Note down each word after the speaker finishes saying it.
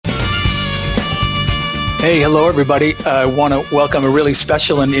Hey, hello, everybody. I want to welcome a really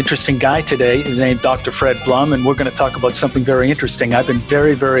special and interesting guy today. His name is Dr. Fred Blum, and we're going to talk about something very interesting. I've been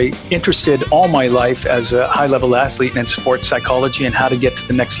very, very interested all my life as a high-level athlete in sports psychology and how to get to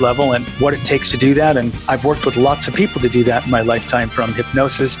the next level and what it takes to do that. And I've worked with lots of people to do that in my lifetime, from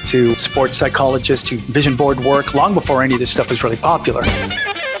hypnosis to sports psychologists to vision board work, long before any of this stuff was really popular.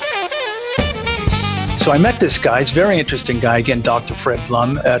 So I met this guy, he's a very interesting guy, again, Dr. Fred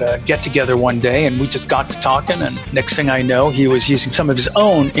Blum, at a get-together one day, and we just got to talking, and next thing I know, he was using some of his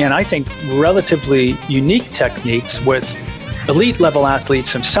own, and I think relatively unique techniques with elite-level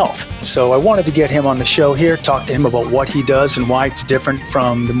athletes himself. So I wanted to get him on the show here, talk to him about what he does and why it's different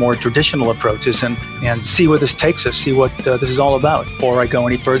from the more traditional approaches, and see where this takes us, see what this is all about. Before I go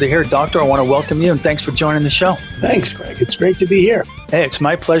any further here, Doctor, I want to welcome you, and thanks for joining the show. Thanks, Greg. It's great to be here. Hey, it's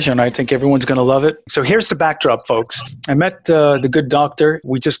my pleasure, and I think everyone's going to love it. So here's the backdrop, folks. I met the good doctor.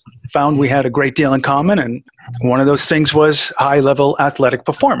 We just found we had a great deal in common, and one of those things was high-level athletic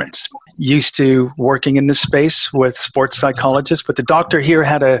performance. Used to working in this space with sports psychologists, but the doctor here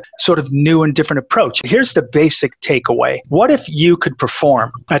had a sort of new and different approach. Here's the basic takeaway. What if you could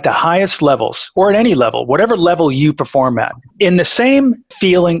perform at the highest levels, or at any level, whatever level you perform at, in the same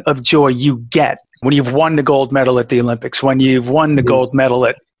feeling of joy you get when you've won the gold medal at the Olympics, when you've won the gold medal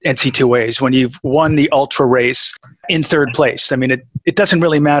at NC2As, when you've won the ultra race in third place? I mean, it doesn't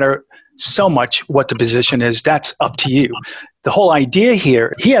really matter so much what the position is. That's up to you. The whole idea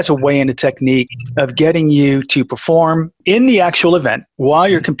here, he has a way and a technique of getting you to perform in the actual event while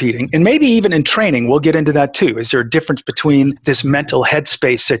you're competing, and maybe even in training. We'll get into that too. Is there a difference between this mental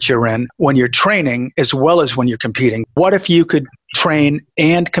headspace that you're in when you're training as well as when you're competing? What if you could train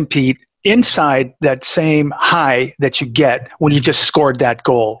and compete inside that same high that you get when you just scored that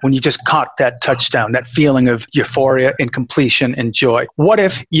goal, when you just caught that touchdown, that feeling of euphoria and completion and joy? What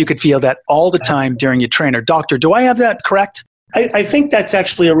if you could feel that all the time during your trainer? Doctor, do I have that correct? I think that's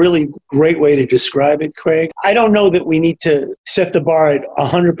actually a really great way to describe it, Craig. I don't know that we need to set the bar at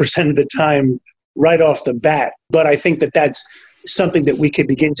 100% of the time right off the bat, but I think that that's something that we could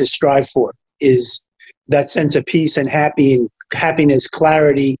begin to strive for, is that sense of peace and happiness,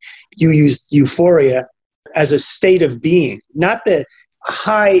 clarity. You use euphoria as a state of being, not the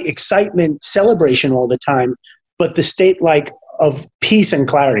high excitement celebration all the time, but the state of peace and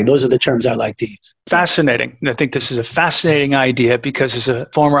clarity. Those are the terms I like to use. Fascinating. I think this is a fascinating idea because as a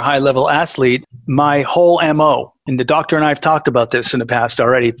former high-level athlete, my whole MO, and the doctor and I have talked about this in the past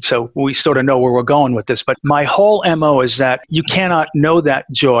already, so we sort of know where we're going with this, but my whole MO is that you cannot know that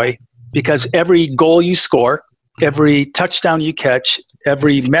joy because every goal you score, every touchdown you catch,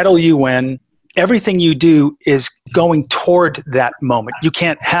 every medal you win, everything you do is going toward that moment. You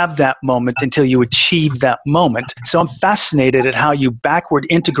can't have that moment until you achieve that moment. So I'm fascinated at how you backward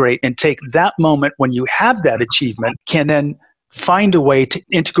integrate and take that moment when you have that achievement, can then find a way to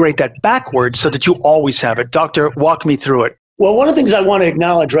integrate that backward so that you always have it. Doctor, walk me through it. Well, one of the things I want to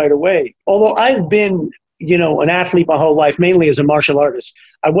acknowledge right away, although I've been an athlete my whole life, mainly as a martial artist.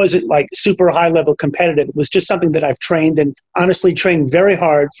 I wasn't super high level competitive. It was just something that I've trained and honestly trained very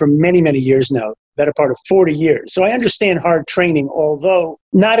hard for many, many years now, better part of 40 years. So I understand hard training, although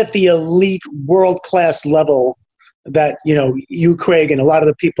not at the elite world-class level that, you, Craig, and a lot of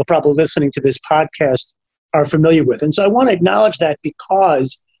the people probably listening to this podcast are familiar with. And so I want to acknowledge that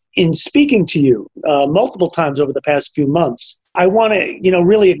because in speaking to you multiple times over the past few months, I want to,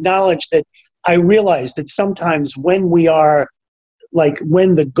 really acknowledge that I realize that sometimes when we are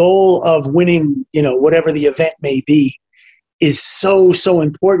when the goal of winning, whatever the event may be, is so, so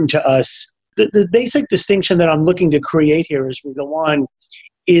important to us, the basic distinction that I'm looking to create here as we go on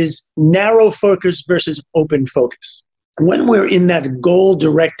is narrow focus versus open focus. When we're in that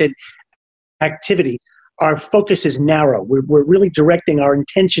goal-directed activity, our focus is narrow. We're really directing our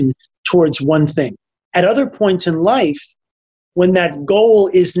intention towards one thing. At other points in life, when that goal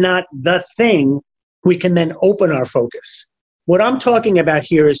is not the thing, we can then open our focus. What I'm talking about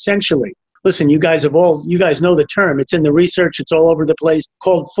here essentially, listen, you guys know the term. It's in the research. It's all over the place,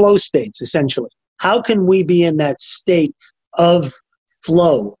 called flow states, essentially. How can we be in that state of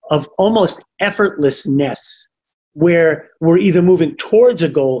flow, of almost effortlessness, where we're either moving towards a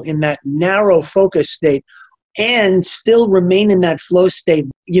goal in that narrow focus state and still remain in that flow state?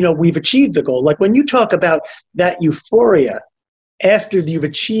 We've achieved the goal. Like when you talk about that euphoria, after you've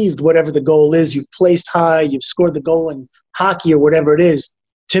achieved whatever the goal is, you've placed high, you've scored the goal in hockey or whatever it is.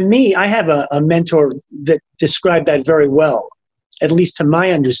 To me, I have a mentor that described that very well, at least to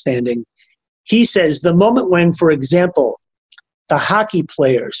my understanding. He says the moment when, for example, the hockey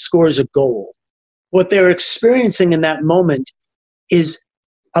player scores a goal, what they're experiencing in that moment is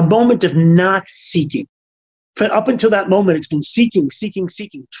a moment of not seeking. Up until that moment, it's been seeking, seeking,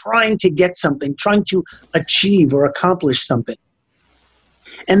 seeking, trying to get something, trying to achieve or accomplish something.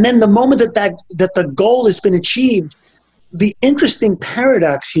 And then the moment that the goal has been achieved, the interesting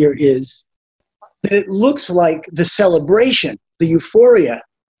paradox here is that it looks like the celebration, the euphoria,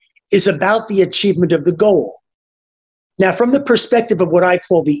 is about the achievement of the goal. Now, from the perspective of what I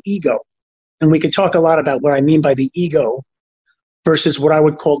call the ego, and we can talk a lot about what I mean by the ego versus what I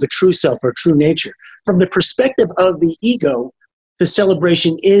would call the true self or true nature. From the perspective of the ego, the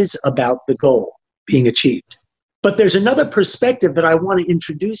celebration is about the goal being achieved. But there's another perspective that I want to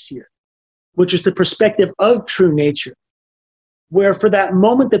introduce here, which is the perspective of true nature, where for that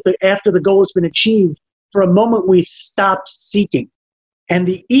moment after the goal has been achieved, for a moment we've stopped seeking. And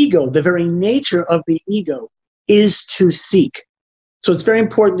the ego, the very nature of the ego, is to seek. So it's very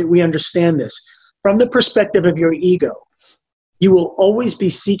important that we understand this. From the perspective of your ego, you will always be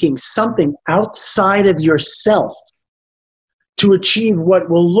seeking something outside of yourself to achieve what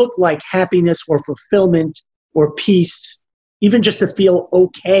will look like happiness or fulfillment or peace, even just to feel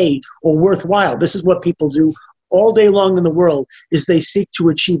okay or worthwhile. This is what people do all day long in the world, is they seek to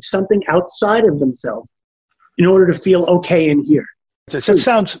achieve something outside of themselves in order to feel okay in here. It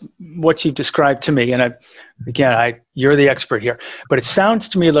sounds what you've described to me, and you're the expert here, but it sounds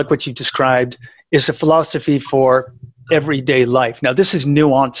to me like what you've described is a philosophy for everyday life. Now, this is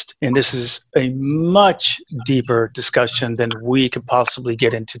nuanced, and this is a much deeper discussion than we could possibly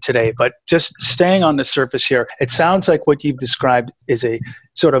get into today. But just staying on the surface here, it sounds like what you've described is a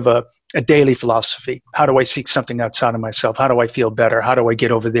sort of a daily philosophy. How do I seek something outside of myself? How do I feel better? How do I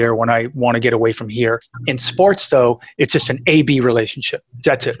get over there when I want to get away from here? In sports, though, it's just an A-B relationship.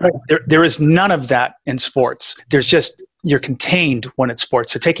 That's it. Right. There is none of that in sports. There's just, you're contained when it's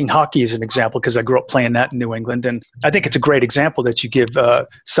sports. So taking hockey as an example, because I grew up playing that in New England, and I think it's a great example that you give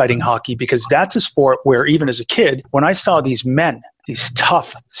citing hockey, because that's a sport where even as a kid, when I saw these men, these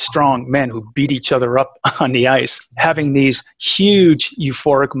tough, strong men who beat each other up on the ice, having these huge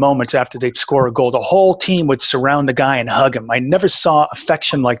euphoric moments after they'd score a goal, the whole team would surround the guy and hug him. I never saw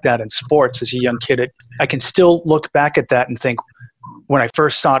affection like that in sports as a young kid. I can still look back at that and think, when I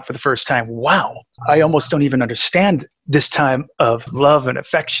first saw it for the first time, wow, I almost don't even understand this time of love and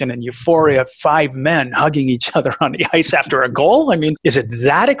affection and euphoria, 5 men hugging each other on the ice after a goal. I mean, is it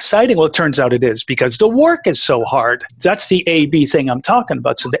that exciting? Well, it turns out it is, because the work is so hard. That's the A-B thing I'm talking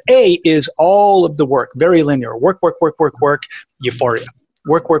about. So the A is all of the work, very linear. Work, euphoria.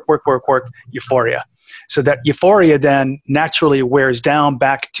 Work, euphoria. So that euphoria then naturally wears down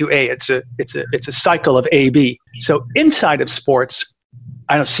back to A. It's a cycle of A-B. So inside of sports,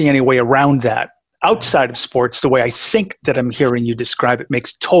 I don't see any way around that. Outside of sports, the way I think that I'm hearing you describe it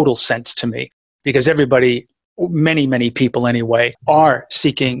makes total sense to me, because everybody, many people anyway, are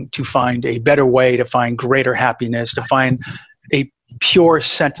seeking to find a better way, to find greater happiness, to find a pure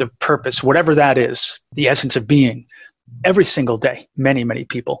sense of purpose, whatever that is, the essence of being, every single day, many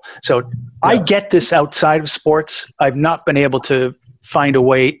people. So I get this outside of sports. I've not been able to find a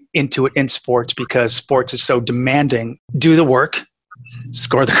way into it in sports, because sports is so demanding. Do the work,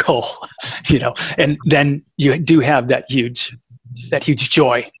 score the goal, and then you do have that huge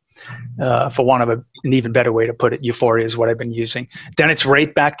joy, for want of an even better way to put it. Euphoria is what I've been using. Then it's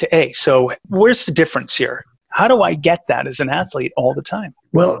right back to A. So where's the difference here? How do I get that as an athlete all the time?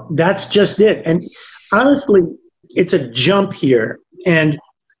 Well, that's just it. And honestly, it's a jump here, and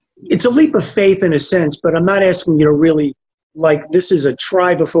it's a leap of faith in a sense, but I'm not asking you to really, this is a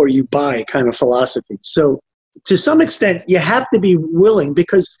try before you buy kind of philosophy. So to some extent, you have to be willing,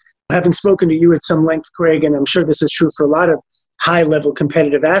 because having spoken to you at some length, Craig, and I'm sure this is true for a lot of high-level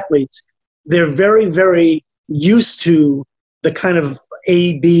competitive athletes, they're very, very used to the kind of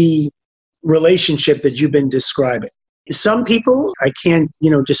A-B relationship that you've been describing. Some people, I can't,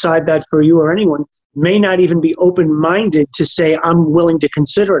 decide that for you or anyone, may not even be open-minded to say, I'm willing to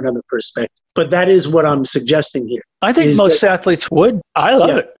consider another perspective. But that is what I'm suggesting here. I think most athletes would. I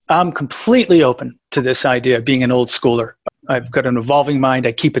love it. I'm completely open to this idea of being an old schooler. I've got an evolving mind.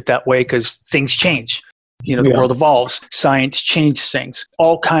 I keep it that way because things change. The world evolves. Science changes things.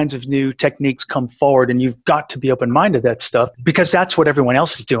 All kinds of new techniques come forward, and you've got to be open-minded to that stuff, because that's what everyone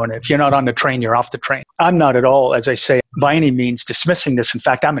else is doing. If you're not on the train, you're off the train. I'm not at all, as I say, by any means dismissing this. In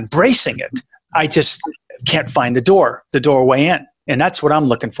fact, I'm embracing it. I just can't find the doorway in. And that's what I'm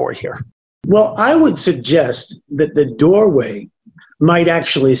looking for here. Well, I would suggest that the doorway might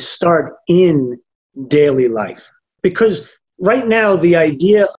actually start in daily life, because right now the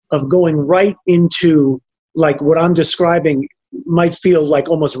idea of going right into what I'm describing might feel like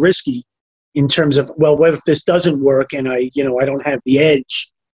almost risky in terms of, well, what if this doesn't work and I don't have the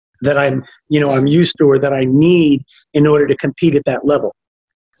edge? that I'm used to or that I need in order to compete at that level.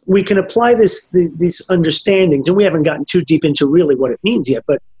 We can apply these understandings, and we haven't gotten too deep into really what it means yet,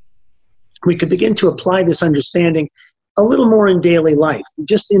 but we could begin to apply this understanding a little more in daily life,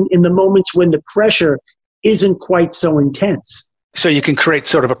 just in the moments when the pressure isn't quite so intense. So you can create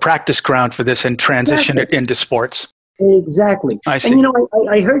sort of a practice ground for this and transition it into sports. Exactly. I see. And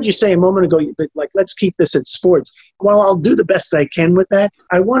I heard you say a moment ago, but let's keep this at sports. While I'll do the best I can with that,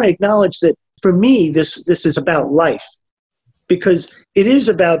 I want to acknowledge that for me, this is about life, because it is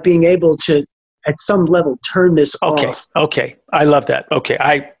about being able to, at some level, turn this off. Okay. I love that. Okay.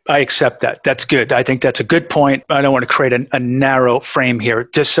 I accept that. That's good. I think that's a good point. I don't want to create a narrow frame here,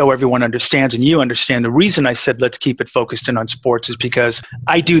 just so everyone understands and you understand. The reason I said let's keep it focused in on sports is because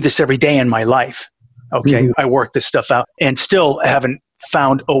I do this every day in my life. Okay. Mm-hmm. I work this stuff out and still haven't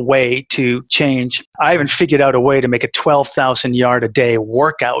found a way to change. I haven't figured out a way to make a 12,000 yard a day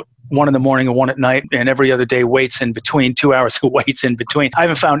workout, one in the morning and one at night, and every other day weights in between, 2 hours of weights in between. I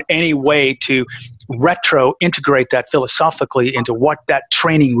haven't found any way to retro integrate that philosophically into what that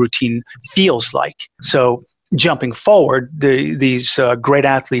training routine feels like. So jumping forward, these great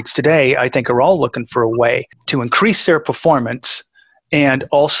athletes today, I think, are all looking for a way to increase their performance and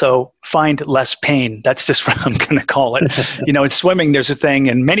also find less pain. That's just what I'm going to call it. In swimming, there's a thing,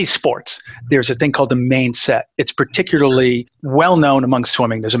 in many sports, there's a thing called the main set. It's particularly well known among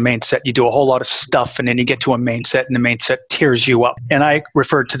swimming. There's a main set. You do a whole lot of stuff, and then you get to a main set, and the main set tears you up. And I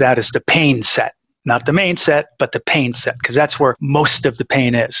refer to that as the pain set. Not the main set, but the pain set, because that's where most of the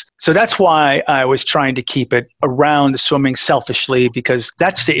pain is. So that's why I was trying to keep it around the swimming selfishly, because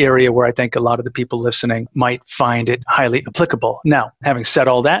that's the area where I think a lot of the people listening might find it highly applicable. Now, having said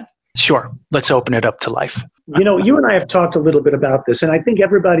all that, sure, let's open it up to life. You and I have talked a little bit about this, and I think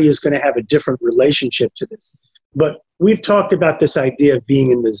everybody is going to have a different relationship to this. But we've talked about this idea of being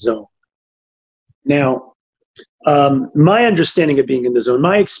in the zone. Now, my understanding of being in the zone,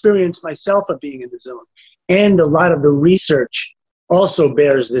 my experience myself of being in the zone, and a lot of the research also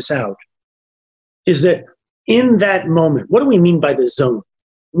bears this out, is that in that moment, what do we mean by the zone?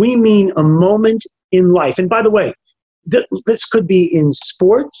 We mean a moment in life. And by the way, this could be in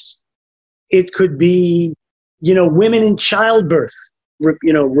sports. It could be, women in childbirth,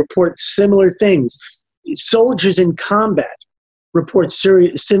 report similar things. Soldiers in combat report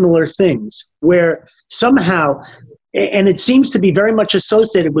similar things, where somehow, and it seems to be very much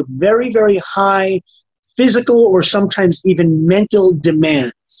associated with very, very high physical or sometimes even mental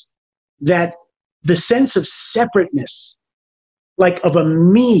demands, that the sense of separateness, like of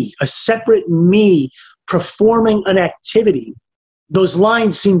a separate me performing an activity, those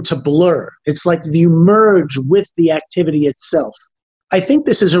lines seem to blur. It's like you merge with the activity itself. I think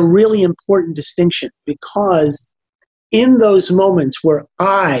this is a really important distinction, because in those moments where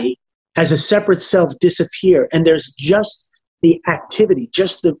I, as a separate self, disappear, and there's just the activity,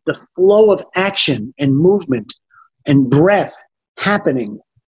 just the flow of action and movement and breath happening,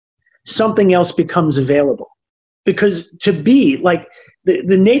 something else becomes available. Because to be, like,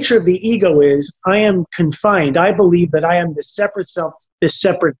 the nature of the ego is, I am confined. I believe that I am the separate self, this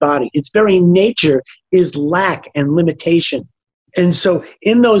separate body. Its very nature is lack and limitation. And so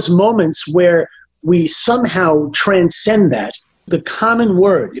in those moments where we somehow transcend that, the common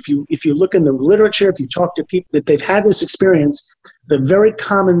word, if you look in the literature, if you talk to people that they've had this experience, the very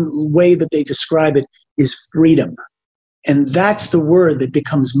common way that they describe it is freedom. And that's the word that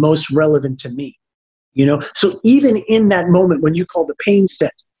becomes most relevant to me. So even in that moment when you call the pain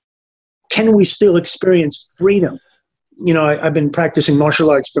set, can we still experience freedom? I've been practicing martial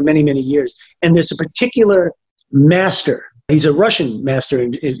arts for many, many years, and there's a particular master. He's a Russian master,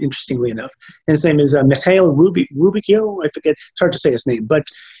 interestingly enough. His name is Mikhail Rubikio. I forget. It's hard to say his name. But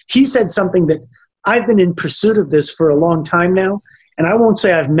he said something that I've been in pursuit of this for a long time now, and I won't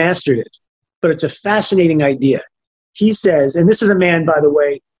say I've mastered it, but it's a fascinating idea. He says, and this is a man, by the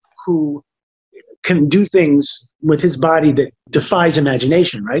way, who can do things with his body that defies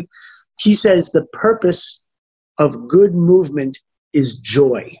imagination, right? He says the purpose of good movement is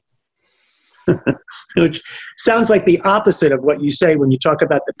joy. Which sounds like the opposite of what you say when you talk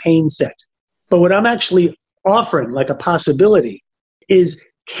about the pain set. But what I'm actually offering, like a possibility, is,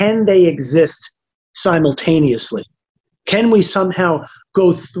 can they exist simultaneously? Can we somehow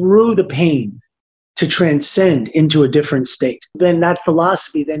go through the pain to transcend into a different state? Then that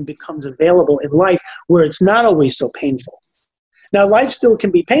philosophy then becomes available in life, where it's not always so painful. Now, life still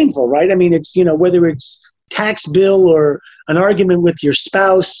can be painful, right? I mean, it's, whether it's tax bill or an argument with your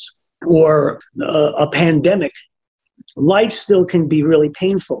spouse, or a pandemic, life still can be really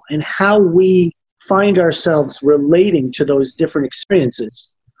painful. And how we find ourselves relating to those different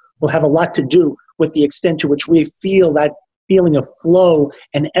experiences will have a lot to do with the extent to which we feel that feeling of flow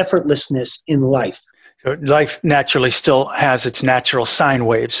and effortlessness in life. So life naturally still has its natural sine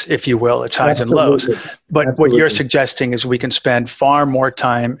waves, if you will, its highs and lows. But what you're suggesting is we can spend far more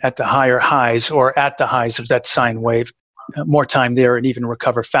time at the higher highs or at the highs of that sine wave, more time there, and even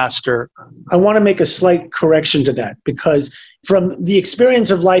recover faster. I want to make a slight correction to that, because from the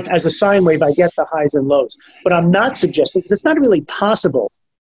experience of life as a sine wave, I get the highs and lows. But I'm not suggesting, because it's not really possible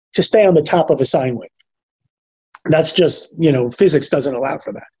to stay on the top of a sine wave. That's just, physics doesn't allow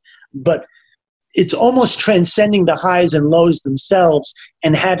for that. But it's almost transcending the highs and lows themselves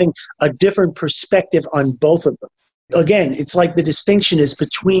and having a different perspective on both of them. Again, it's like the distinction is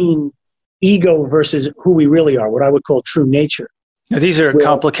between ego versus who we really are, what I would call true nature. Now, these are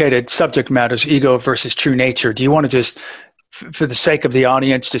complicated subject matters, ego versus true nature. Do you want to just, for the sake of the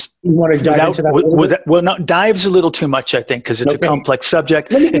audience, just... You want to dive into that? Well, no, dive's a little too much, I think, because it's a complex subject.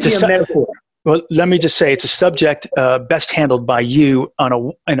 Let me give you a metaphor. Well, let me just say it's a subject best handled by you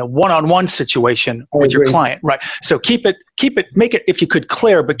in a one-on-one situation with your client, right? So make it, if you could,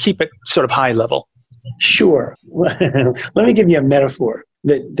 clear, but keep it sort of high level. Sure. Let me give you a metaphor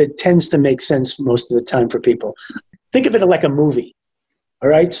that tends to make sense most of the time for people. Think of it like a movie, all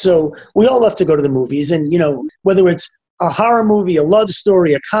right? So we all love to go to the movies, and, whether it's a horror movie, a love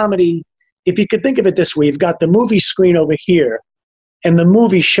story, a comedy, if you could think of it this way, you've got the movie screen over here, and the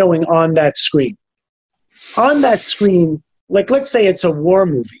movie showing on that screen. On that screen, let's say it's a war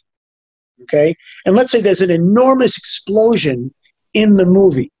movie, okay? And let's say there's an enormous explosion in the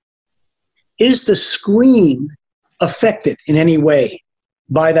movie. Is the screen affected in any way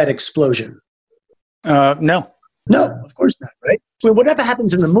by that explosion? No. No, of course not, right? Well, whatever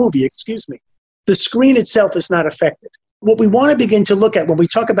happens in the movie, the screen itself is not affected. What we want to begin to look at when we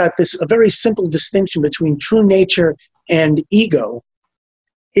talk about this, a very simple distinction between true nature and ego,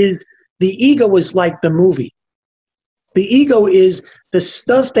 is the ego is like the movie. The ego is the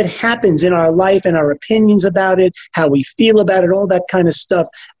stuff that happens in our life and our opinions about it, how we feel about it, all that kind of stuff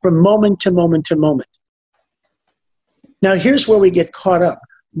from moment to moment to moment. Now, here's where we get caught up.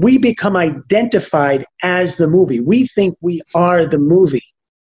 We become identified as the movie. We think we are the movie.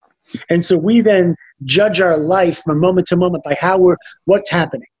 And so we then judge our life from moment to moment by what's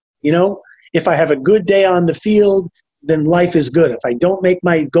happening. If I have a good day on the field, then life is good. If I don't make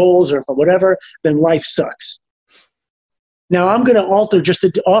my goals or whatever, then life sucks. Now I'm going to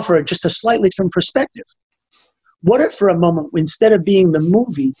offer just a slightly different perspective. What if for a moment, instead of being the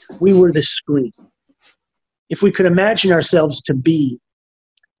movie, we were the screen? If we could imagine ourselves to be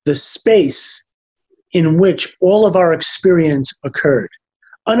the space in which all of our experience occurred,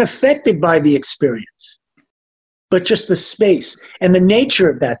 unaffected by the experience, but just the space. And the nature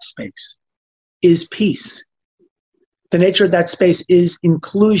of that space is peace. The nature of that space is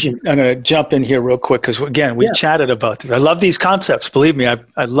inclusion. I'm going to jump in here real quick because, again, we've chatted about this. I love these concepts. Believe me,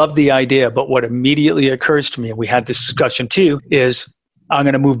 I love the idea. But what immediately occurs to me, and we had this discussion too, is I'm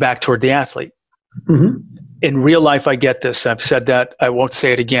going to move back toward the athlete. Mm-hmm. In real life, I get this. I've said that. I won't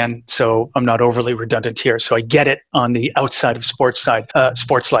say it again, so I'm not overly redundant here. So I get it on the outside of sports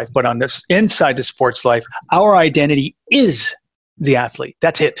life. But on this inside the sports life, our identity is the athlete.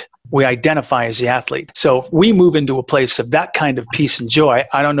 That's it. We identify as the athlete. So if we move into a place of that kind of peace and joy,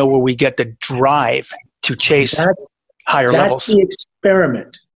 I don't know where we get the drive to chase higher levels. That's the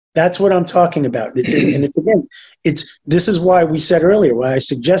experiment. That's what I'm talking about. This is why we said earlier, why I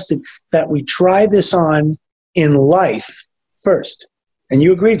suggested that we try this on in life first. And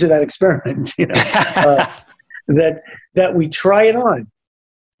you agreed to that experiment, that we try it on.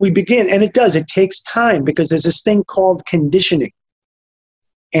 We begin, and it takes time because there's this thing called conditioning.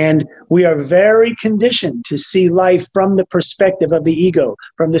 And we are very conditioned to see life from the perspective of the ego,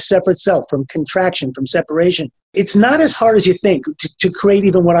 from the separate self, from contraction, from separation. It's not as hard as you think to create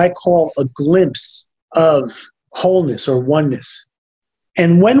even what I call a glimpse of wholeness or oneness.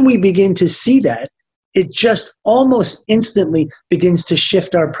 And when we begin to see that, it just almost instantly begins to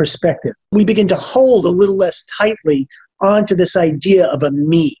shift our perspective. We begin to hold a little less tightly onto this idea of a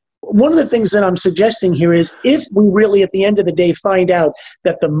me. One of the things that I'm suggesting here is if we really, at the end of the day, find out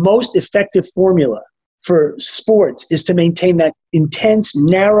that the most effective formula for sports is to maintain that intense,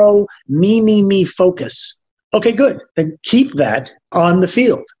 narrow, me focus, okay, good. Then keep that on the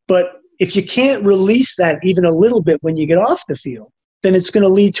field. But if you can't release that even a little bit when you get off the field, then it's going to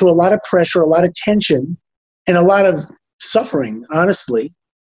lead to a lot of pressure, a lot of tension, and a lot of suffering, honestly,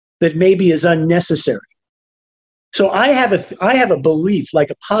 that maybe is unnecessary. So I have a belief, like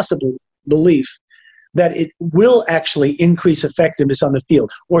a possible belief, that it will actually increase effectiveness on the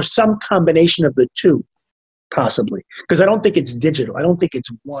field, or some combination of the two. possibly, because I don't think it's digital. I don't think it's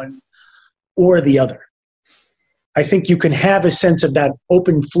one or the other. I think you can have a sense of that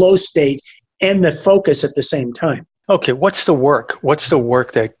open flow state and the focus at the same time. Okay, what's the work? What's the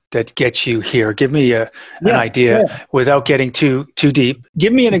work that gets you here? Give me an idea without getting too deep.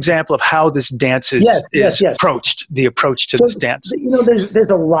 Give me an example of how this dance is approached, the approach to this dance. There's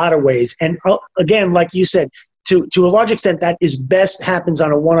a lot of ways. And again, like you said, to a large extent, that is best happens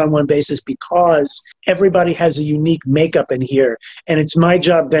on a one-on-one basis because everybody has a unique makeup in here. And it's my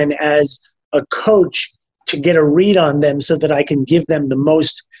job then as a coach to get a read on them so that I can give them the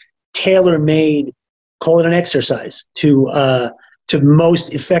most tailor-made, call it an exercise, to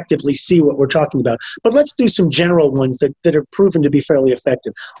most effectively see what we're talking about. But let's do some general ones that are proven to be fairly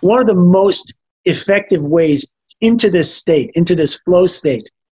effective. One of the most effective ways into this state, into this flow state,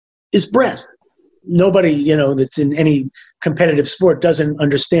 is breath. Nobody, that's in any competitive sport doesn't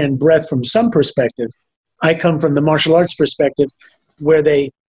understand breath from some perspective. I come from the martial arts perspective where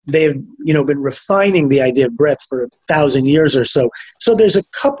they've been refining the idea of breath for 1,000 years or so. So there's a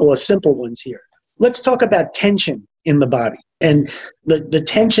couple of simple ones here. Let's talk about tension in the body and the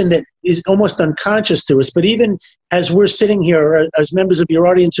tension that is almost unconscious to us. But even as we're sitting here, or as members of your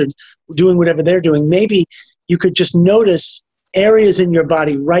audience are doing whatever they're doing, maybe you could just notice areas in your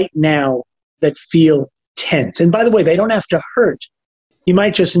body right now that feel tense. And by the way, they don't have to hurt. You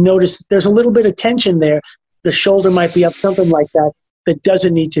might just notice there's a little bit of tension there. The shoulder might be up, something like that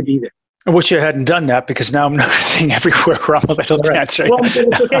doesn't need to be there. I wish you hadn't done that because now I'm noticing everywhere where I'm a little tense. Right? Well,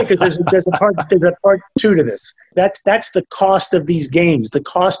 it's okay because there's a part two to this. That's the cost of these games. The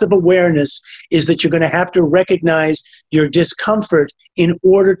cost of awareness is that you're going to have to recognize your discomfort in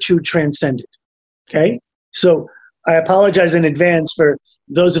order to transcend it. Okay? So I apologize in advance for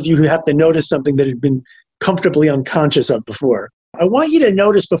those of you who have to notice something that had been comfortably unconscious of before. I want you to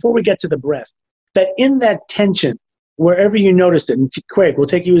notice before we get to the breath that in that tension, wherever you noticed it, and Craig, we'll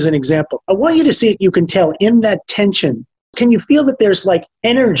take you as an example. I want you to see if you can tell in that tension, can you feel that there's like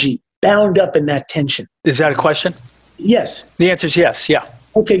energy bound up in that tension? Is that a question? Yes. The answer is yes, yeah.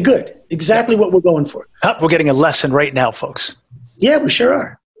 Okay, good. Exactly what we're going for. We're getting a lesson right now, folks. Yeah, we sure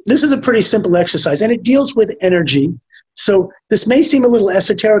are. This is a pretty simple exercise, and it deals with energy. So this may seem a little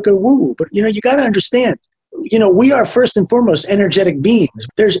esoteric or woo-woo, but you got to understand, we are first and foremost energetic beings.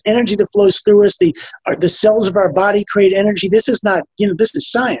 There's energy that flows through us. The cells of our body create energy. This is not, this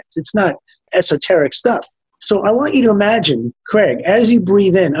is science. It's not esoteric stuff. So I want you to imagine, Craig, as you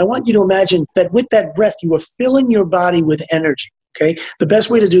breathe in, I want you to imagine that with that breath, you are filling your body with energy. Okay. The best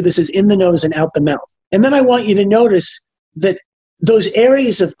way to do this is in the nose and out the mouth. And then I want you to notice that those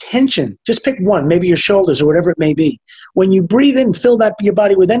areas of tension, just pick one, maybe your shoulders or whatever it may be. When you breathe in, fill your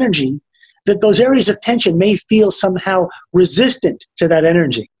body with energy, that those areas of tension may feel somehow resistant to that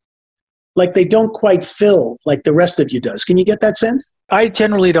energy. Like they don't quite fill like the rest of you does. Can you get that sense? I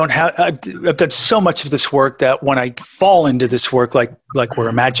generally don't have, I've done so much of this work that when I fall into this work, like we're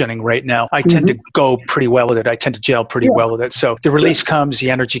imagining right now, I tend to go pretty well with it. I tend to gel pretty well with it. So the release comes, the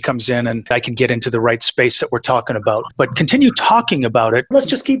energy comes in, and I can get into the right space that we're talking about. But continue talking about it. Let's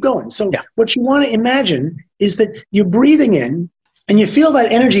just keep going. So what you want to imagine is that you're breathing in, and you feel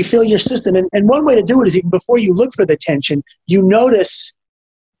that energy fill your system. And one way to do it is even before you look for the tension, you notice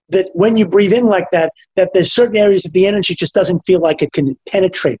that when you breathe in like that there's certain areas that the energy just doesn't feel like it can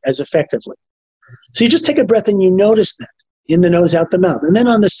penetrate as effectively. So you just take a breath and you notice that in the nose, out the mouth. And then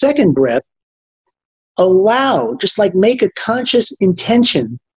on the second breath, make a conscious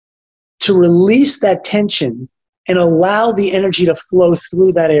intention to release that tension and allow the energy to flow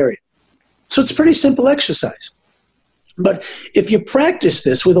through that area. So it's a pretty simple exercise. But if you practice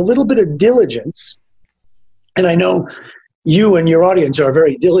this with a little bit of diligence, and I know you and your audience are a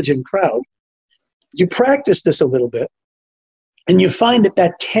very diligent crowd, you practice this a little bit, and you find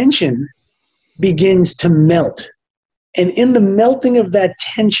that tension begins to melt. And in the melting of that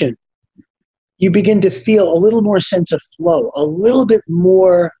tension, you begin to feel a little more sense of flow, a little bit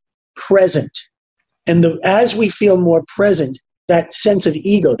more present. And as we feel more present, that sense of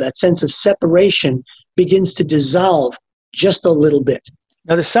ego, that sense of separation begins to dissolve just a little bit.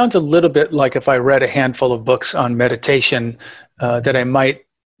 Now, this sounds a little bit like if I read a handful of books on meditation, that I might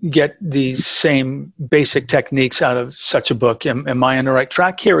get these same basic techniques out of such a book. Am I on the right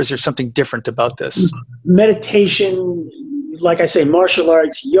track here, or is there something different about this? Meditation, like I say, martial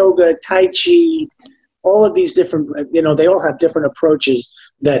arts, yoga, Tai Chi, all of these different, they all have different approaches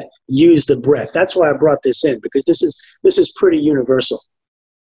that use the breath. That's why I brought this in, because this is pretty universal.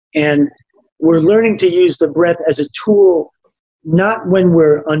 And we're learning to use the breath as a tool, not when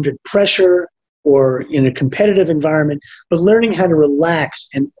we're under pressure or in a competitive environment, but learning how to relax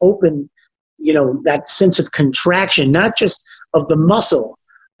and open that sense of contraction, not just of the muscle,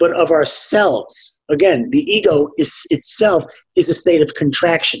 but of ourselves. Again, the ego itself is a state of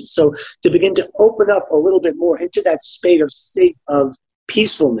contraction. So to begin to open up a little bit more into that state of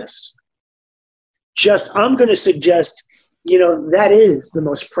peacefulness, I'm going to suggest, that is the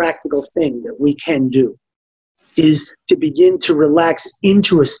most practical thing that we can do, is to begin to relax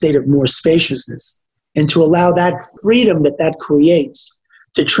into a state of more spaciousness and to allow that freedom that creates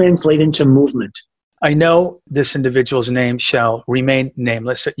to translate into movement. I know this individual's name shall remain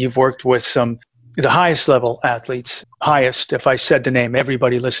nameless. You've worked with the highest level athletes, if I said the name,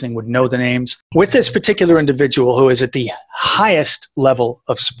 everybody listening would know the names. With this particular individual who is at the highest level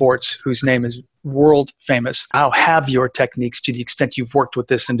of sports, whose name is world famous, how have your techniques, to the extent you've worked with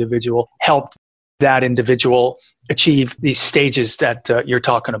this individual, helped that individual achieve these stages that you're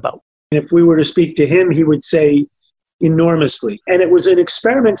talking about? And if we were to speak to him, he would say enormously. And it was an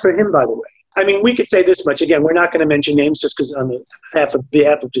experiment for him, by the way. I mean, we could say this much. Again, we're not going to mention names just because on the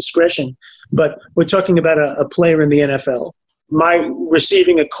behalf of discretion, but we're talking about a player in the NFL. My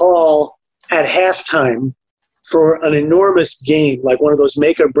receiving a call at halftime for an enormous game, like one of those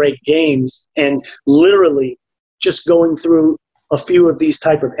make or break games, and literally just going through a few of these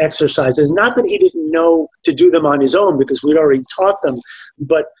type of exercises. Not that he didn't know to do them on his own because we'd already taught them,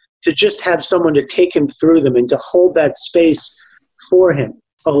 but to just have someone to take him through them and to hold that space for him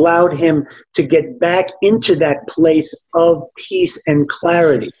allowed him to get back into that place of peace and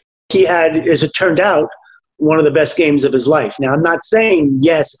clarity. He had, as it turned out, one of the best games of his life. Now, I'm not saying,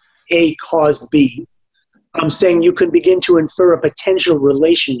 yes, A caused B. I'm saying you can begin to infer a potential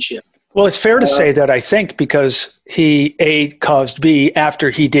relationship. Well, it's fair to say that, I think, because he, A, caused B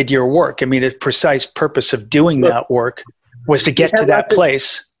after he did your work. I mean, the precise purpose of doing that work was to get to that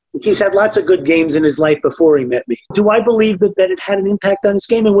place. He's had lots of good games in his life before he met me. Do I believe that it had an impact on his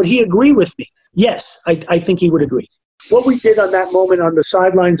game? And would he agree with me? Yes, I think he would agree. What we did on that moment on the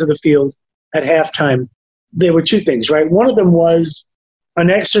sidelines of the field at halftime, there were two things, right? One of them was an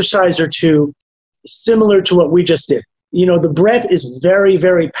exercise or two similar to what we just did. The breath is very,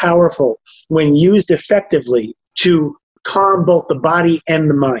 very powerful when used effectively to calm both the body and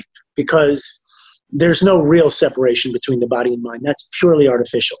the mind, because there's no real separation between the body and mind. That's purely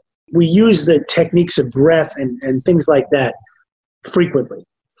artificial. We use the techniques of breath and things like that frequently.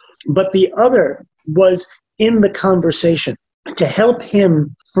 But the other was in the conversation to help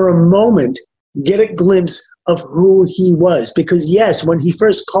him for a moment get a glimpse of who he was. Because yes, when he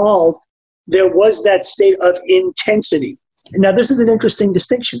first called, there was that state of intensity. Now, this is an interesting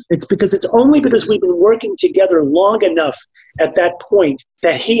distinction. It's only because we've been working together long enough at that point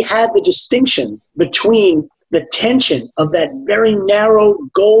that he had the distinction between the tension of that very narrow,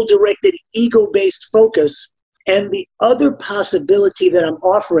 goal-directed, ego-based focus and the other possibility that I'm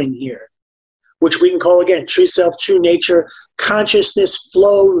offering here, which we can call, again, true self, true nature, consciousness,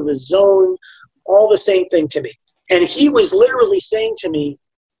 flow, the zone, all the same thing to me. And he was literally saying to me,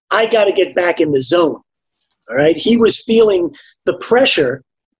 I got to get back in the zone. All right. He was feeling the pressure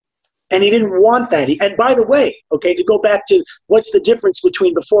and he didn't want that. And by the way, okay, to go back to what's the difference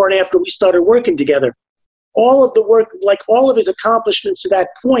between before and after we started working together, all of the work, like all of his accomplishments to that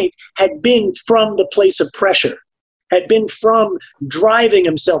point had been from the place of pressure, had been from driving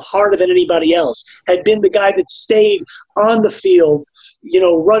himself harder than anybody else, had been the guy that stayed on the field,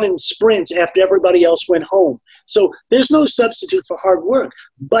 running sprints after everybody else went home. So there's no substitute for hard work.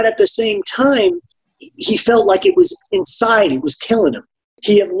 But at the same time, he felt like it was inside, it was killing him.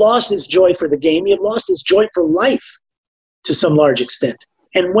 He had lost his joy for the game. He had lost his joy for life to some large extent.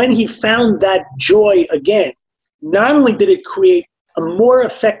 And when he found that joy again, not only did it create a more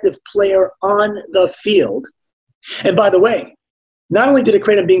effective player on the field, and by the way, not only did it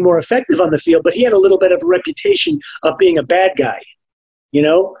create him being more effective on the field, but he had a little bit of a reputation of being a bad guy,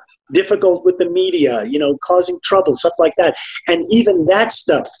 difficult with the media, causing trouble, stuff like that. And even that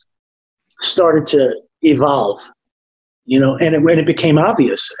stuff started to evolve, and when it became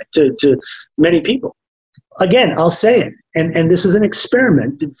obvious to many people. Again, I'll say it, and this is an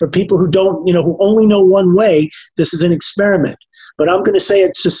experiment for people who don't, who only know one way. This is an experiment, but I'm going to say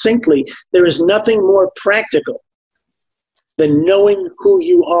it succinctly. There is nothing more practical than knowing who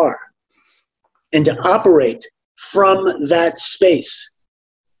you are and to operate from that space.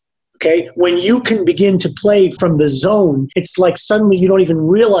 Okay, when you can begin to play from the zone, it's like suddenly you don't even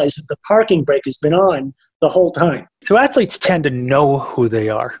realize that the parking brake has been on the whole time. So athletes tend to know who they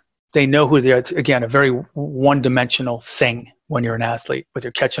are. They know who they are. It's, again, a very one-dimensional thing when you're an athlete, whether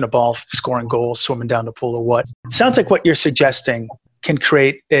you're catching a ball, scoring goals, swimming down the pool, or what. It sounds like what you're suggesting can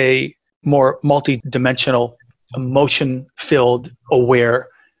create a more multi-dimensional, emotion-filled, aware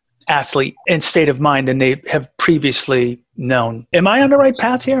athlete and state of mind than they have previously known. Am I on the right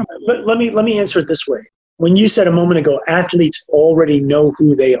path here? Let me answer it this way. When you said a moment ago, athletes already know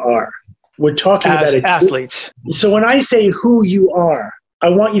who they are. We're talking As about it. athletes. So when I say who you are, I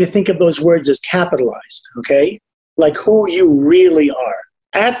want you to think of those words as capitalized, okay? Like who you really are.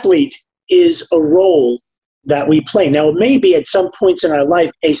 Athlete is a role that we play. Now, it may be at some points in our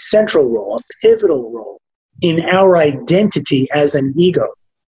life a central role, a pivotal role in our identity as an ego,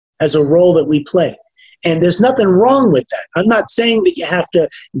 as a role that we play. And there's nothing wrong with that. I'm not saying that you have to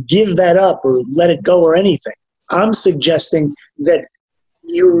give that up or let it go or anything. I'm suggesting that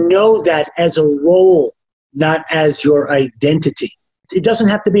you know that as a role, not as your identity. It doesn't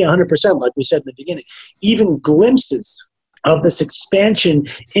have to be 100%, like we said in the beginning. Even glimpses of this expansion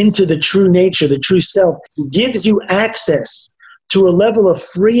into the true nature, the true self, gives you access to a level of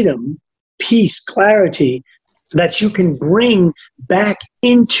freedom, peace, clarity that you can bring back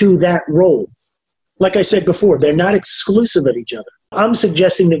into that role. Like I said before, they're not exclusive of each other. I'm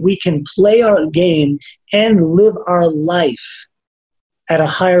suggesting that we can play our game and live our life at a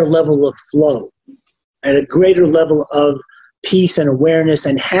higher level of flow, at a greater level of peace and awareness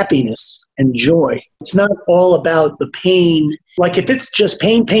and happiness and joy. It's not all about the pain. Like if it's just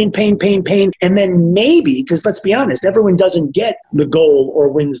pain, and then maybe, because let's be honest, everyone doesn't get the goal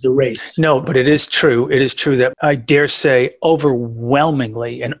or wins the race. No, but it is true. It is true that I dare say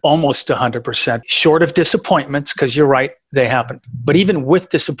overwhelmingly and almost 100%, short of disappointments, because you're right, they happen. But even with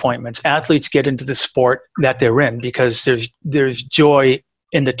disappointments, athletes get into the sport that they're in because there's joy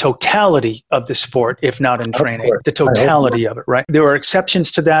in the totality of the sport, if not in training, the totality of it, right? There were exceptions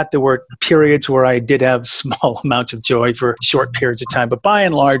to that. There were periods where I did have small amounts of joy for short periods of time. But by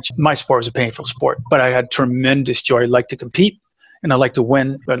and large, my sport was a painful sport. But I had tremendous joy. I liked to compete and I liked to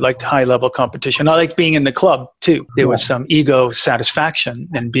win. I liked high-level competition. I liked being in the club, too. There was some ego satisfaction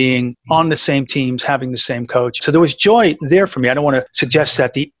in being on the same teams, having the same coach. So there was joy there for me. I don't want to suggest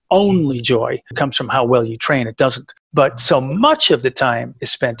that the only joy comes from how well you train. It doesn't. But so much of the time is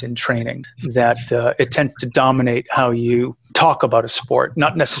spent in training that it tends to dominate how you talk about a sport,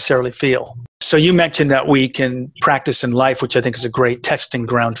 not necessarily feel. So you mentioned that we can practice in life, which I think is a great testing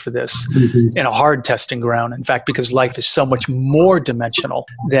ground for this, and a hard testing ground. In fact, because life is so much more dimensional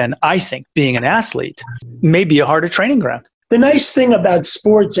than I think being an athlete may be a harder training ground. The nice thing about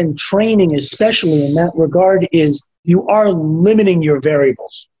sports and training, especially in that regard, is you are limiting your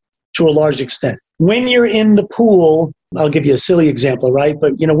variables to a large extent. When you're in the pool, I'll give you a silly example, right?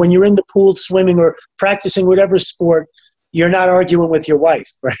 But when you're in the pool swimming or practicing whatever sport, you're not arguing with your wife,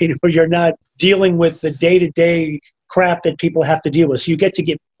 right? Or you're not dealing with the day-to-day crap that people have to deal with. So you get to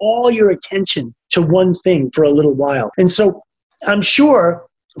give all your attention to one thing for a little while. And so I'm sure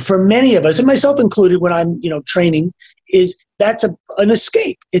for many of us, and myself included when I'm, training, that's an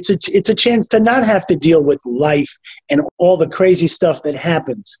escape. It's a chance to not have to deal with life and all the crazy stuff that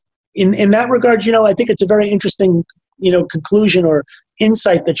happens. In that regard, I think it's a very interesting, conclusion or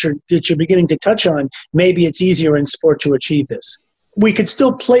insight that you're beginning to touch on. Maybe it's easier in sport to achieve this. We could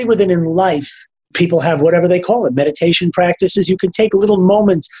still play with it in life. People have whatever they call it, meditation practices. You could take little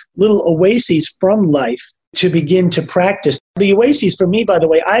moments, little oases from life to begin to practice. The oases for me, by the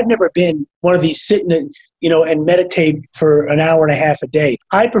way, I've never been one of these sitting and meditate for an hour and a half a day.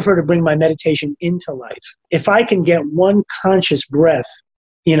 I prefer to bring my meditation into life. If I can get one conscious breath,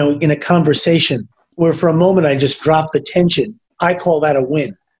 in a conversation where for a moment I just drop the tension, I call that a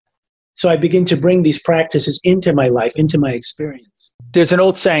win. So I begin to bring these practices into my life, into my experience. There's an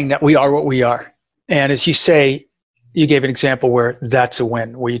old saying that we are what we are. And as you say, you gave an example where that's a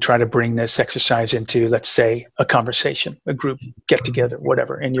win, where you try to bring this exercise into, let's say, a conversation, a group get together,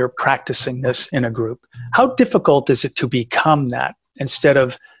 whatever, and you're practicing this in a group. How difficult is it to become that instead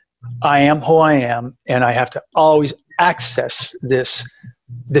of I am who I am and I have to always access this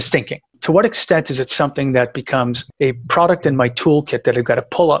thinking? To what extent is it something that becomes a product in my toolkit that I've got to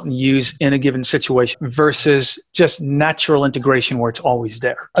pull up and use in a given situation versus just natural integration where it's always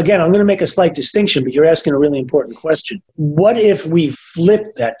there? Again, I'm going to make a slight distinction, but you're asking a really important question. What if we flip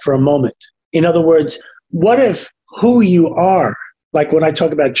that for a moment? In other words, what if who you are, like when I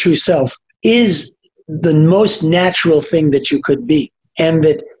talk about true self, is the most natural thing that you could be, and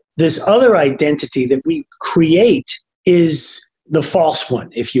that this other identity that we create is the false one,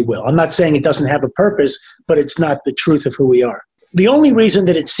 if you will. I'm not saying it doesn't have a purpose, but it's not the truth of who we are. The only reason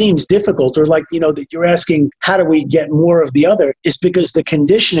that it seems difficult, or that you're asking, how do we get more of the other, is because the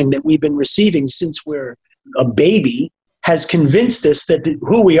conditioning that we've been receiving since we're a baby has convinced us that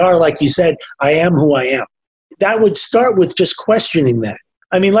who we are, like you said, I am who I am. That would start with just questioning that.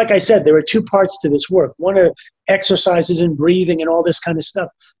 I mean, like I said, there are two parts to this work. One are exercises and breathing and all this kind of stuff.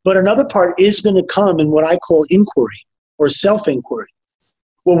 But another part is going to come in what I call inquiry or self-inquiry,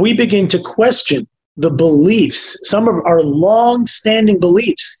 where we begin to question the beliefs, some of our long-standing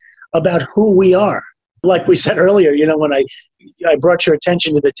beliefs about who we are. Like we said earlier, you know, when I brought your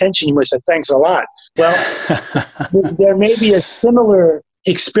attention to the tension, you must have said, thanks a lot. Well, there may be a similar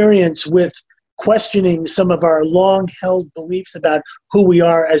experience with questioning some of our long-held beliefs about who we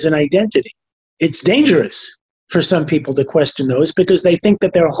are as an identity. It's dangerous for some people to question those because they think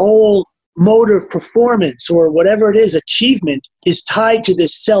that their whole mode of performance or whatever it is, achievement, is tied to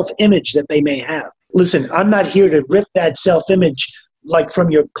this self-image that they may have. Listen, I'm not here to rip that self-image like from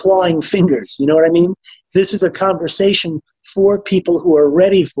your clawing fingers. You know what I mean? This is a conversation for people who are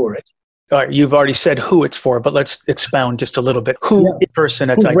ready for it. All right, you've already said who it's for, but let's expound just a little bit. Who is the person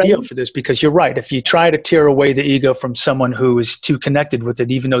that's ideal for this? Because you're right. If you try to tear away the ego from someone who is too connected with it,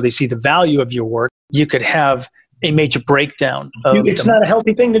 even though they see the value of your work, you could have a major breakdown of it's not a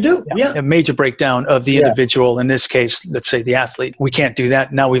healthy thing to do. Yeah. A major breakdown of the individual, in this case, let's say the athlete. We can't do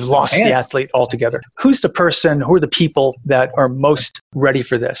that. Now we've lost the athlete altogether. Who's the person, who are the people that are most ready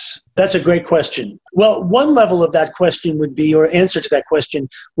for this? That's a great question. Well, one level of that question would be, or answer to that question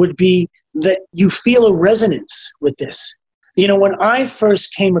would be that you feel a resonance with this. You know, when I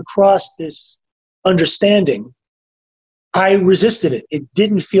first came across this understanding, I resisted it. It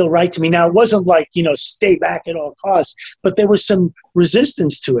didn't feel right to me. Now, it wasn't like, you know, stay back at all costs, but there was some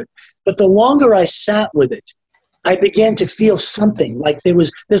resistance to it. But the longer I sat with it, I began to feel something like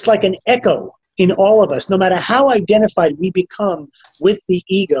there's like an echo in all of us. No matter how identified we become with the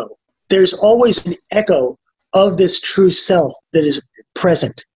ego, there's always an echo of this true self that is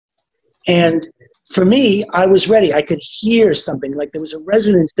present. And for me, I was ready. I could hear something, like there was a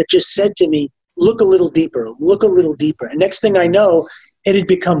resonance that just said to me, look a little deeper, look a little deeper. And next thing I know, it had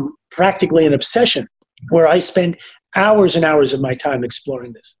become practically an obsession where I spend hours and hours of my time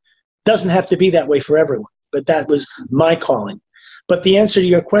exploring this. Doesn't have to be that way for everyone, but that was my calling. But the answer to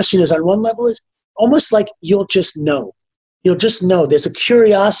your question is, on one level, is almost like you'll just know. You'll just know. There's a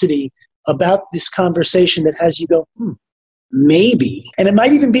curiosity about this conversation that has you go, maybe. And it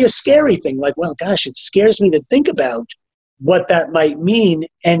might even be a scary thing, like, well, gosh, it scares me to think about what that might mean,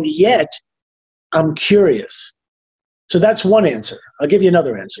 and yet I'm curious. So that's one answer. I'll give you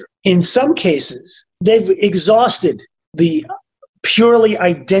another answer. In some cases, they've exhausted the purely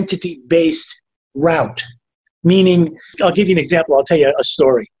identity-based route. Meaning, I'll give you an example. I'll tell you a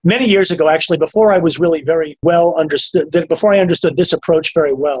story. Many years ago, actually, before I was really very well understood, before I understood this approach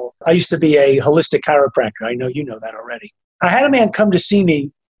very well, I used to be a holistic chiropractor. I know you know that already. I had a man come to see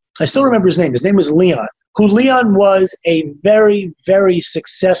me. I still remember his name. His name was Leon, Leon was a very, very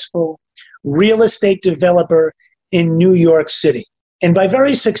successful real estate developer in New York City. And by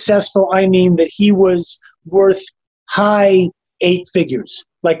very successful, I mean that he was worth high 8 figures,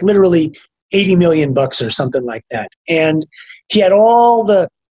 like literally $80 million or something like that. And he had all the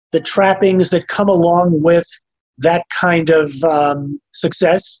trappings that come along with that kind of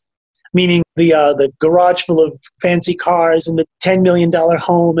success, meaning the garage full of fancy cars and the $10 million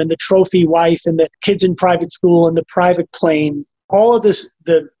home and the trophy wife and the kids in private school and the private plane, all of this,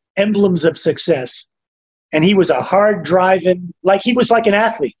 the emblems of success. And he was a hard driving, like he was like an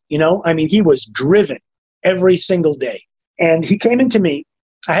athlete, you know? I mean, he was driven every single day. And he came into me.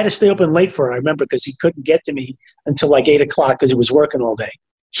 I had to stay open late for it, I remember, because he couldn't get to me until like 8 o'clock because he was working all day.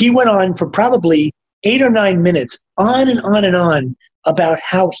 He went on for probably 8 or 9 minutes, on and on and on, about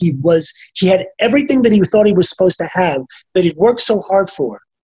how he had everything that he thought he was supposed to have, that he'd worked so hard for,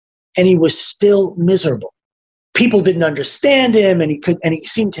 and he was still miserable. People didn't understand him, and he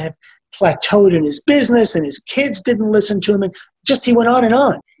seemed to have plateaued in his business, and his kids didn't listen to him, and just he went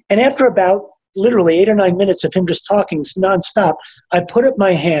on. And after about literally 8 or 9 minutes of him just talking nonstop, I put up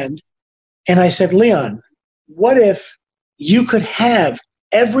my hand and I said, Leon, what if you could have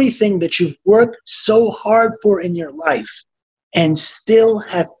everything that you've worked so hard for in your life and still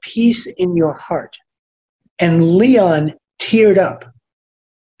have peace in your heart? And Leon teared up.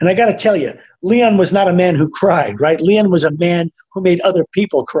 And I got to tell you, Leon was not a man who cried, right? Leon was a man who made other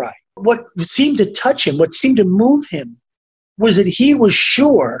people cry. What seemed to touch him, what seemed to move him, was that he was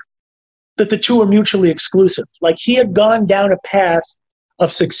sure that the two were mutually exclusive. Like he had gone down a path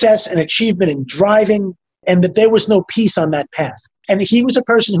of success and achievement and driving, and that there was no peace on that path. And he was a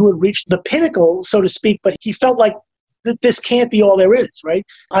person who had reached the pinnacle, so to speak, but he felt like this can't be all there is, right?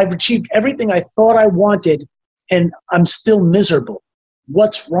 I've achieved everything I thought I wanted, and I'm still miserable.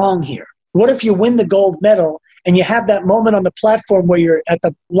 What's wrong here? What if you win the gold medal and you have that moment on the platform where you're at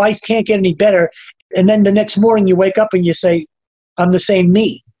the life can't get any better, and then the next morning you wake up and you say, I'm the same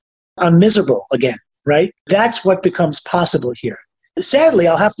me. I'm miserable again, right? That's what becomes possible here. Sadly,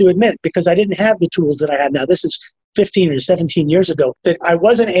 I'll have to admit, because I didn't have the tools that I have now, this is 15 or 17 years ago, that I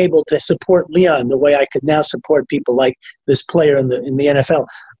wasn't able to support Leon the way I could now support people like this player in the NFL.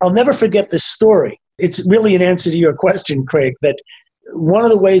 I'll never forget this story. It's really an answer to your question, Craig, that one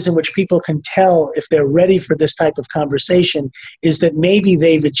of the ways in which people can tell if they're ready for this type of conversation is that maybe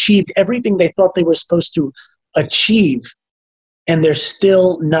they've achieved everything they thought they were supposed to achieve, and they're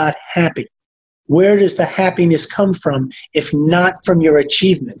still not happy. Where does the happiness come from if not from your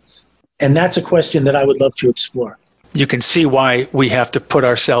achievements? And that's a question that I would love to explore. You can see why we have to put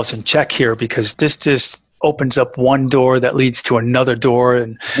ourselves in check here, because this just opens up one door that leads to another door,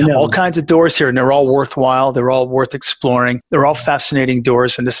 and all kinds of doors here, and they're all worthwhile. They're all worth exploring. They're all fascinating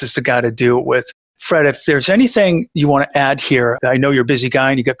doors, and this is the guy to do it with. Fred, if there's anything you want to add here, I know you're a busy guy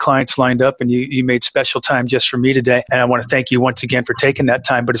and you got clients lined up, and you made special time just for me today. And I want to thank you once again for taking that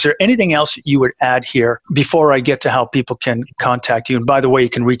time. But is there anything else you would add here before I get to how people can contact you? And by the way, you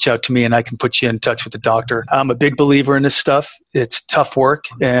can reach out to me and I can put you in touch with the doctor. I'm a big believer in this stuff. It's tough work,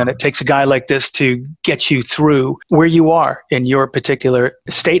 and it takes a guy like this to get you through where you are in your particular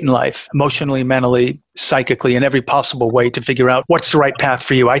state in life, emotionally, mentally, psychically, in every possible way, to figure out what's the right path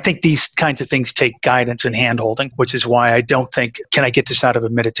for you. I think these kinds of things take guidance and hand-holding, which is why I don't think, can I get this out of a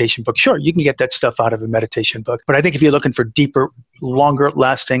meditation book? Sure, you can get that stuff out of a meditation book. But I think if you're looking for deeper, longer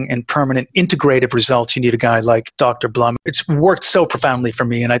lasting and permanent integrative results, you need a guy like Dr. Blum. It's worked so profoundly for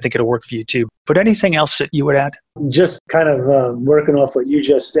me, and I think it'll work for you too. But anything else that you would add? Just kind of working off what you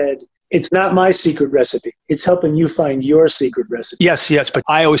just said. It's not my secret recipe. It's helping you find your secret recipe. Yes. But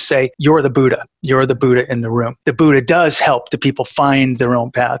I always say, you're the Buddha. You're the Buddha in the room. The Buddha does help the people find their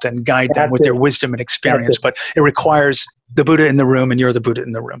own path and guide them with their wisdom and experience. But it requires the Buddha in the room, and you're the Buddha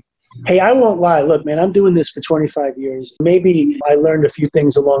in the room. Hey, I won't lie. Look, man, I'm doing this for 25 years. Maybe I learned a few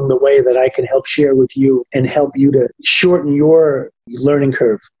things along the way that I can help share with you and help you to shorten your learning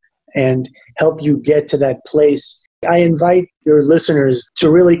curve and help you get to that place. I invite your listeners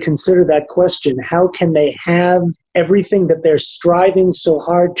to really consider that question. How can they have everything that they're striving so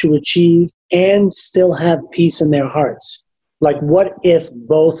hard to achieve and still have peace in their hearts? Like, what if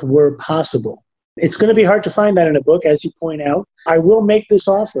both were possible? It's going to be hard to find that in a book, as you point out. I will make this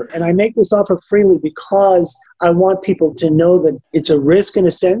offer, and I make this offer freely because I want people to know that it's a risk, in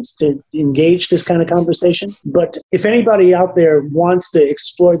a sense, to engage this kind of conversation. But if anybody out there wants to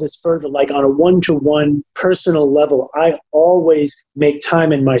explore this further, like on a one-to-one personal level, I always make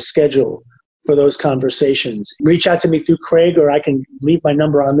time in my schedule for those conversations. Reach out to me through Craig, or I can leave my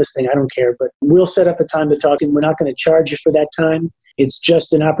number on this thing. I don't care, but we'll set up a time to talk, and we're not going to charge you for that time. It's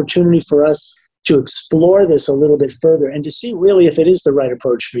just an opportunity for us to explore this a little bit further and to see really if it is the right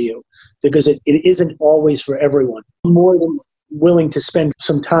approach for you, because it isn't always for everyone. I'm more than willing to spend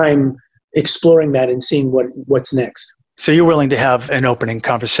some time exploring that and seeing what's next. So you're willing to have an opening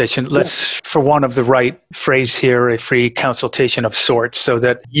conversation. Let's, for want of the right phrase here, a free consultation of sorts, so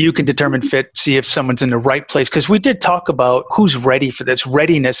that you can determine fit, see if someone's in the right place. Because we did talk about who's ready for this.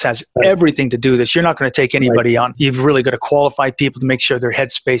 Readiness has everything to do with this. You're not going to take anybody on. You've really got to qualify people to make sure their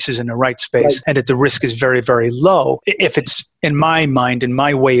headspace is in the right space and that the risk is very, very low. If it's, in my mind, in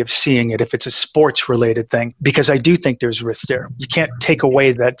my way of seeing it, if it's a sports-related thing, because I do think there's risk there. You can't take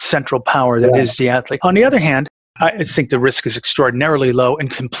away that central power that is the athlete. On the other hand, I think the risk is extraordinarily low and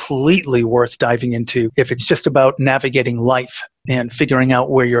completely worth diving into if it's just about navigating life and figuring out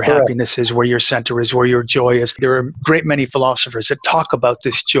where your happiness is, where your center is, where your joy is. There are a great many philosophers that talk about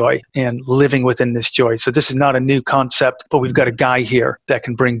this joy and living within this joy. So this is not a new concept, but we've got a guy here that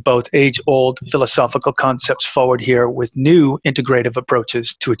can bring both age-old philosophical concepts forward here with new integrative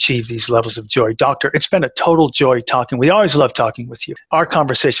approaches to achieve these levels of joy. Doctor, it's been a total joy talking. We always love talking with you. Our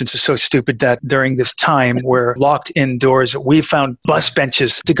conversations are so stupid that during this time we're locked indoors, we found bus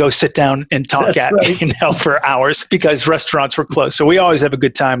benches to go sit down and talk for hours because restaurants were closed. So we always have a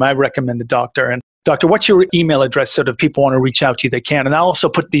good time. I recommend the doctor. And Doctor, what's your email address so that if people want to reach out to you, they can? And I'll also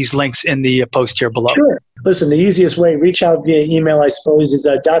put these links in the post here below. Sure. Listen, the easiest way, reach out via email, I suppose, is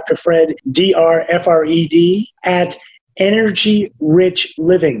Dr. Fred, DRFRED, at Energy Rich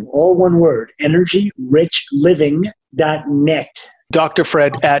Living, all one word, energyrichliving.net. Dr.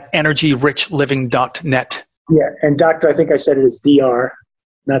 Fred at energyrichliving.net. Yeah, and doctor, I think I said it is DR,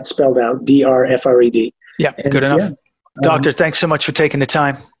 not spelled out, DRFRED. Yeah, good enough. Doctor, thanks so much for taking the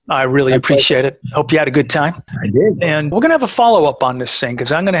time. I really appreciate it. Hope you had a good time. I did. And we're going to have a follow-up on this thing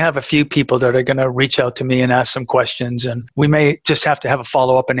because I'm going to have a few people that are going to reach out to me and ask some questions. And we may just have to have a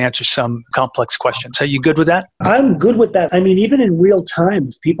follow-up and answer some complex questions. Are you good with that? I'm good with that. I mean, even in real time,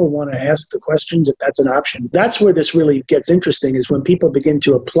 if people want to ask the questions, if that's an option, that's where this really gets interesting, is when people begin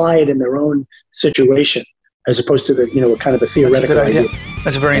to apply it in their own situation, as opposed to the, kind of a theoretical idea.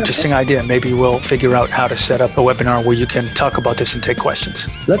 That's a very interesting idea. Maybe we'll figure out how to set up a webinar where you can talk about this and take questions.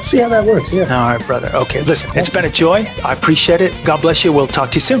 Let's see how that works. Yeah. All right, brother. Okay. Listen, it's been a joy. I appreciate it. God bless you. We'll talk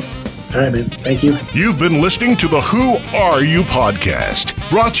to you soon. All right, man. Thank you. You've been listening to the Who Are You podcast,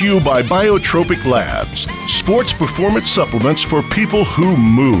 brought to you by Biotropic Labs, sports performance supplements for people who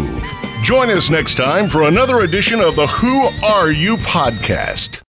move. Join us next time for another edition of the Who Are You podcast.